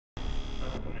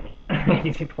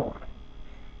Easy boy.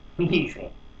 Easy.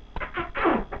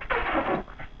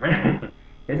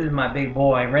 This is my big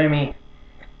boy, Remy,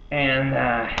 and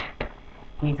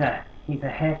he's a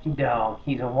hefty dog.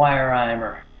 He's a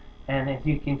Weimaraner, and as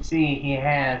you can see, he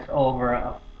has over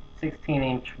a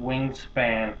 16-inch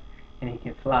wingspan, and he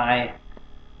can fly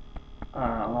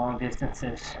long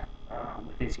distances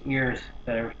with his ears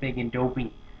that are big and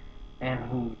dopey, and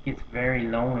he gets very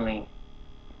lonely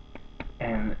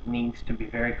and needs to be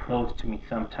very close to me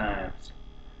sometimes.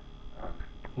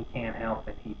 He can't help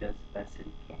it. He does the best that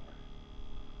he can.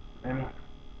 Remy,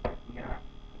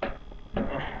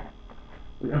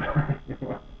 we're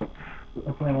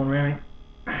gonna play one, Remy.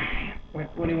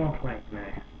 What do you want to play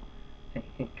tonight?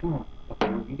 Hey, come on.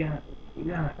 You got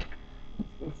it.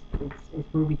 It's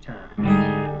movie time.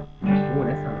 Oh,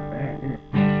 that sounds bad, isn't it?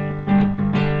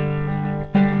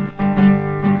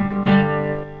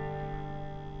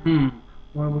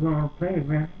 What are we gonna play,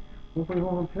 Remy? What are we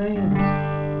gonna play?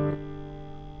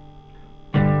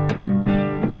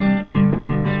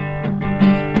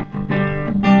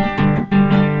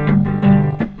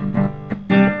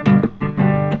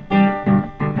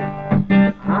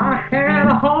 I had a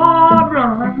hard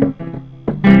run,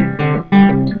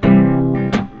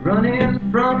 running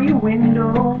from your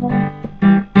window.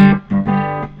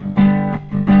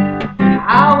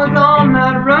 I was on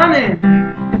that running.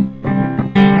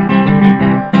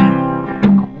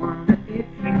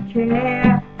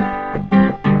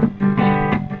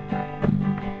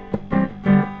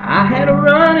 I had a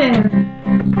running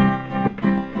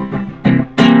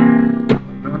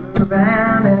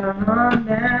around and I run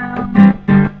down.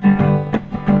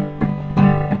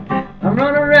 I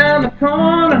run around the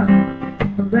corner,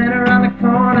 I ran around the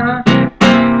corner,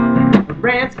 I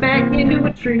ran back into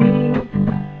a tree.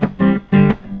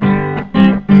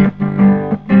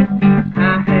 I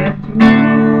had to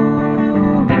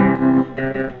move,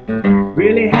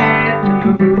 really had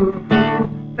to move.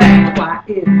 That's why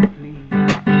it's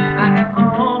I am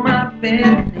on my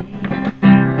bended knees.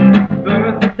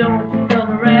 Bertha, don't you come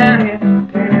around here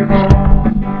anymore.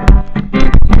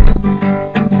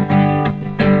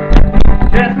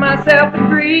 Dress myself in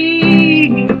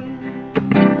green,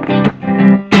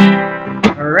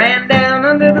 ran down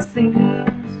under the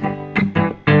seams,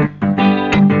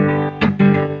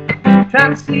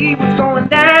 trying to see what's going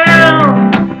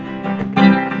down,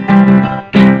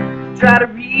 try to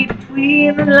read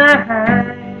between the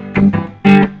lines.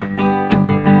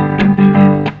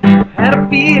 Had a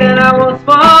feeling I was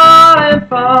falling,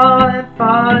 falling,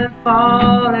 falling,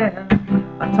 falling.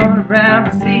 I turned around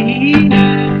to see.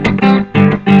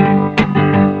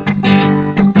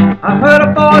 I heard a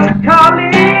voice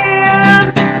calling,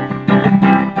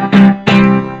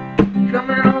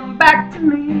 coming on back to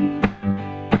me,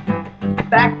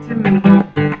 back to me,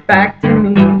 back to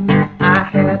me. I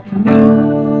had to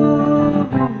move,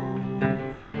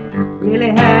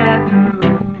 really had to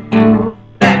move.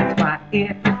 That's why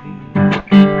it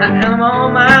I am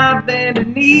on my bended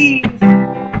knees.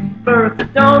 Bertha,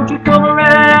 don't you come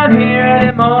around here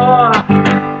anymore.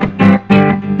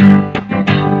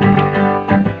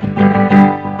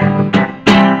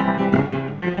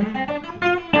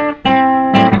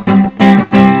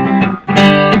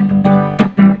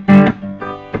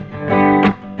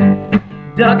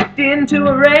 Ducked into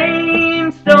a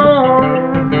rainstorm,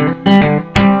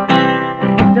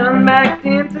 done backed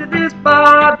into this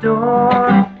bar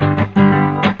door.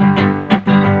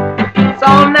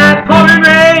 All night pouring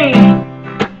rain,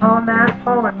 all night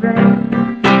pouring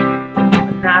rain.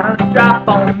 Not a drop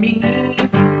on me,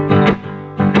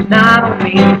 not on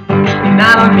me,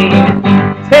 not on me.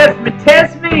 Test me,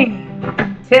 test me,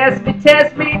 test me,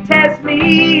 test me, test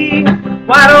me.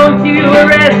 Why don't you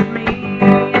arrest me?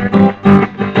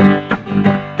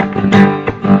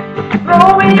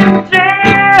 Throw me in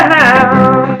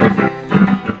jail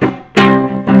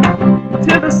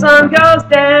till the sun goes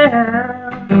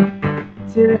down,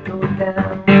 till it goes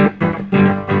down.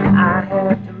 I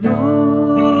had to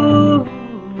move,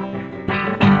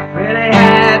 really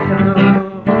had to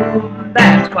move.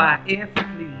 That's why, if you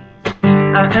please, I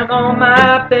am on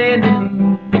my bended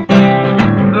knees.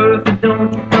 Bertha,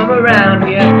 don't you come around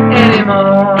here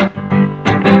anymore.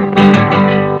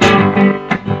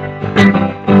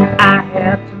 I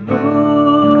had to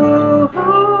move,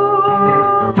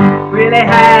 really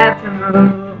had to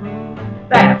move.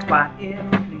 That's why, if you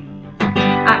please,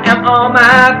 I am on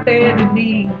my bended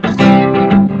knees.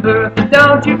 Bertha,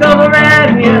 don't you come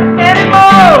around here anymore.